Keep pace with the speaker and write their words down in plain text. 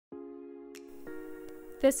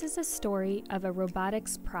This is a story of a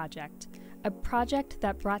robotics project, a project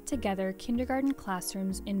that brought together kindergarten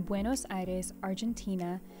classrooms in Buenos Aires,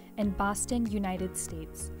 Argentina, and Boston, United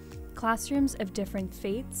States. Classrooms of different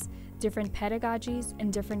faiths, different pedagogies,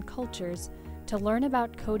 and different cultures to learn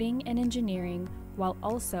about coding and engineering while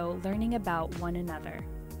also learning about one another.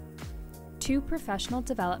 2 professional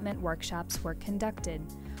development workshops were conducted,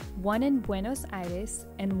 one in Buenos Aires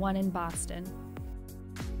and one in Boston.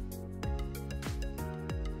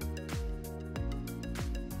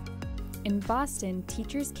 In Boston,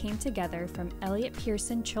 teachers came together from Elliott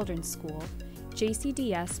Pearson Children's School,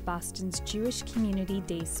 JCDS Boston's Jewish Community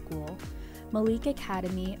Day School, Malik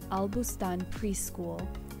Academy Al Bustan Preschool,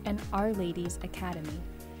 and Our Ladies Academy.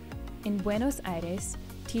 In Buenos Aires,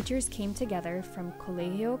 teachers came together from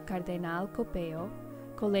Colegio Cardenal Copeo,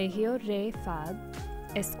 Colegio Rey Fab,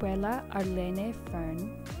 Escuela Arlene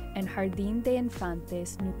Fern, and Jardín de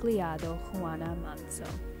Infantes Nucleado Juana Manso.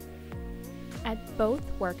 At both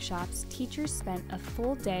workshops, teachers spent a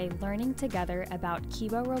full day learning together about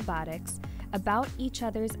KIBO robotics, about each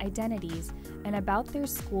other's identities, and about their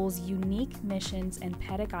school's unique missions and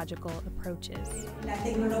pedagogical approaches. La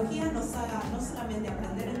tecnología nos haga no solamente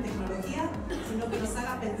aprender en tecnología, sino que nos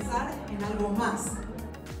haga pensar en algo más.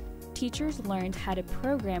 Teachers learned how to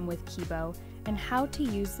program with KIBO and how to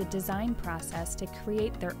use the design process to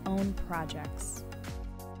create their own projects.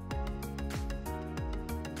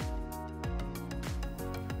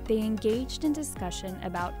 They engaged in discussion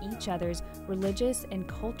about each other's religious and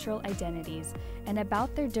cultural identities and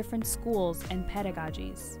about their different schools and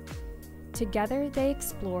pedagogies. Together, they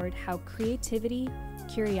explored how creativity,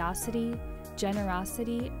 curiosity,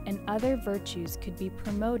 generosity, and other virtues could be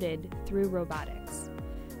promoted through robotics.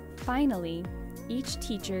 Finally, each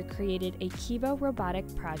teacher created a KIBO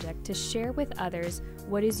robotic project to share with others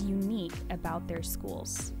what is unique about their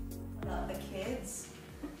schools. About the kids.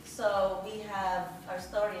 So we have our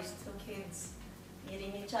stories, 2 kids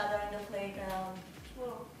meeting each other in the playground.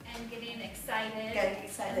 Well, and getting excited,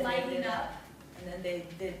 and lighting up. And then they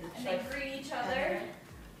did the and they greet each other.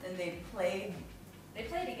 And they played. They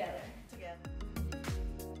play together.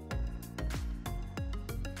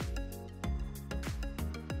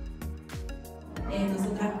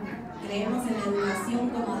 Nosotras creemos en la educación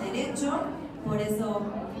como derecho, por eso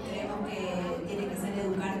creemos que tiene que ser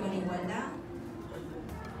educar con igualdad.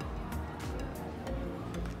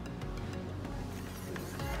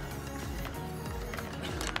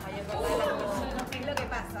 Es lo que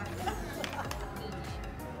pasa.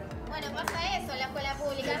 Bueno, pasa eso en la escuela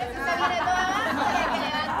pública. A veces se viene todo abajo y hay que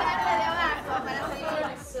levantarse de abajo para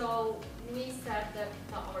seguir. So we said that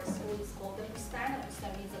our school is called the Bustan.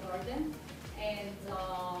 Bustan means a garden. And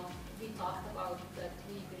we talked about that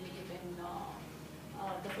we believe in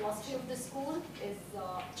the philosophy of the school is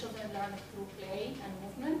children learn through play and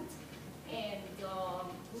movement. And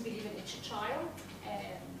we believe in each child.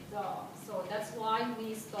 And so that's why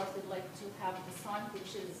we started to have the sun,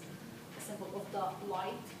 which is a symbol of the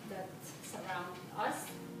light that surrounds us.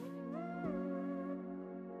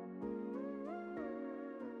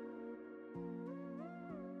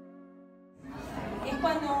 Es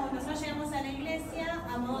cuando nosotros llegamos a la iglesia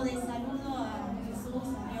a modo de saludo a Jesús,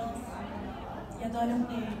 a Dios y a todos los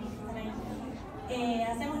que están ahí.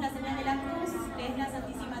 Hacemos la señal de la cruz, que es la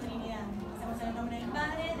Santísima Trinidad. Hacemos en el nombre del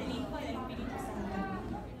Padre, del Hijo y del Espíritu Santo.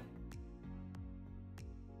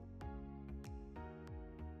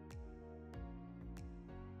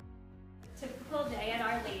 Typical day at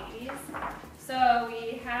Our Ladies. So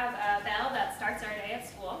we have a bell that starts our day at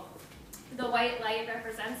school. The white light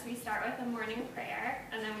represents we start with a morning prayer,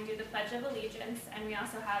 and then we do the Pledge of Allegiance, and we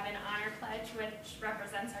also have an honor pledge, which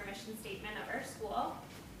represents our mission statement of our school.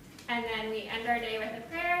 And then we end our day with a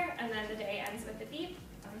prayer, and then the day ends with a beep.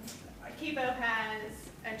 KIBO has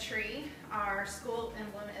a tree. Our school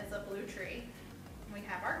emblem is a blue tree. We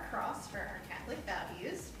have our cross for our Catholic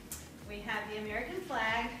values. We have the American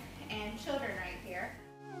flag and children right here.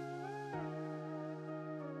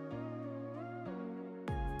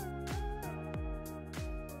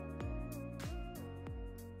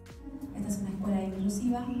 Esta es una escuela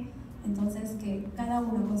inclusiva, entonces que cada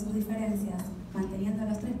uno con sus diferencias, manteniendo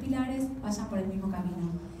los 3 pilares, vayan por el mismo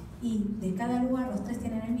camino. Y de cada lugar los 3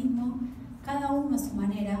 tienen el mismo, cada uno a su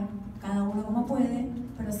manera, cada uno como puede,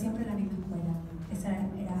 pero siempre la misma escuela. Esa era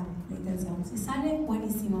la intención. Si sale,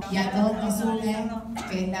 buenísimo. Y a todos nos une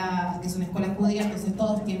que es una escuela judía, entonces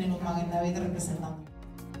todos tienen un Magen David representando.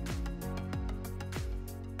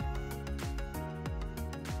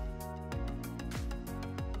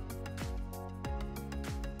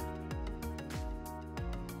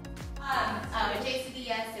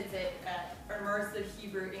 JCDS is an immersive course, the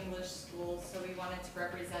Hebrew English school, so we wanted to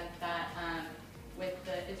represent that with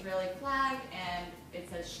the Israeli flag, and it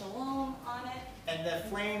says Shalom on it. And the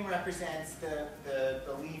flame represents the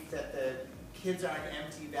belief that the kids aren't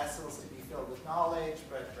empty vessels to be filled with knowledge,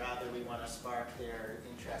 but rather we want to spark their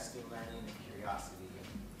interest in learning and curiosity.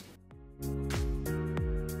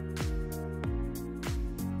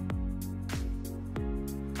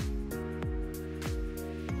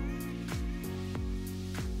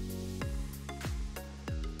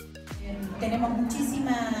 Tenemos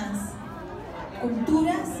muchísimas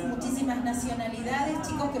culturas, muchísimas nacionalidades,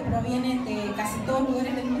 chicos que provienen de casi todos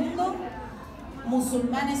lugares del mundo,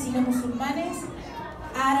 musulmanes y no musulmanes,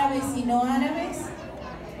 árabes y no árabes.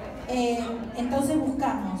 Entonces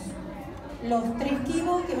buscamos los 3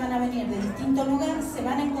 KIBO que van a venir de distintos lugares, se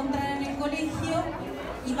van a encontrar en el colegio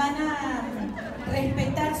y van a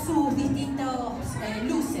respetar sus distintos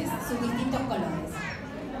luces, sus distintos colores.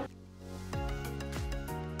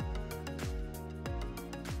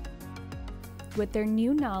 With their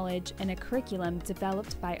new knowledge and a curriculum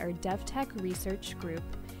developed by our DevTech Research Group,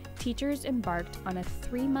 teachers embarked on a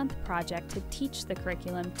 3-month project to teach the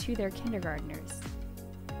curriculum to their kindergartners.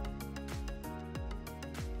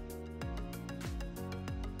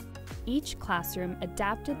 Each classroom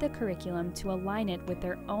adapted the curriculum to align it with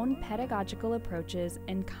their own pedagogical approaches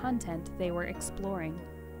and content they were exploring.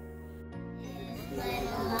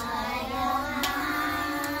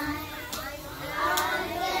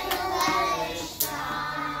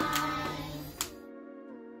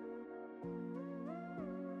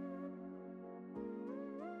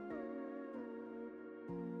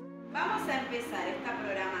 Vamos a empezar esta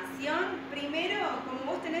programación. Primero,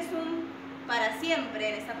 como vos tenés un para siempre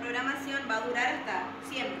en esta programación, va a durar hasta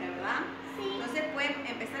siempre, ¿verdad? Sí. Entonces pueden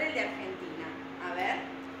empezar el de Argentina. A ver.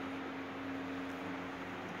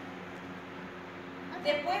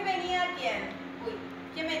 Okay. Después venía ¿quién? Uy,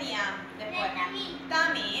 ¿quién venía después? Tamín.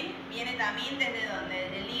 Tamín. ¿Viene Tamín desde dónde?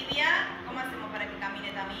 ¿Desde Libia? ¿Cómo hacemos para que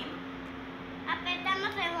camine Tamín?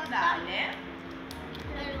 Apretamos el botón. Dale.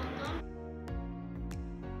 El botón.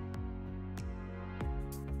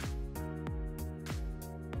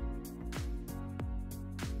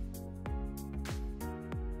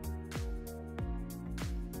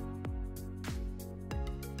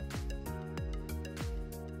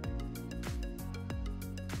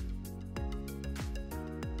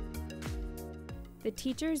 The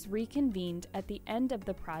teachers reconvened at the end of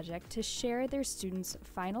the project to share their students'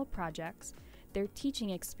 final projects, their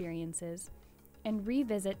teaching experiences, and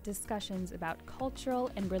revisit discussions about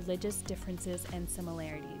cultural and religious differences and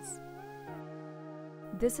similarities.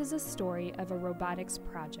 This is a story of a robotics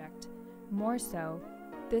project. More so,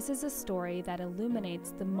 this is a story that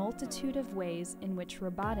illuminates the multitude of ways in which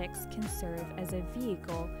robotics can serve as a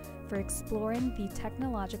vehicle for exploring the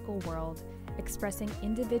technological world, expressing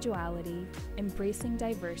individuality, embracing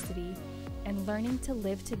diversity, and learning to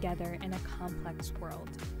live together in a complex world.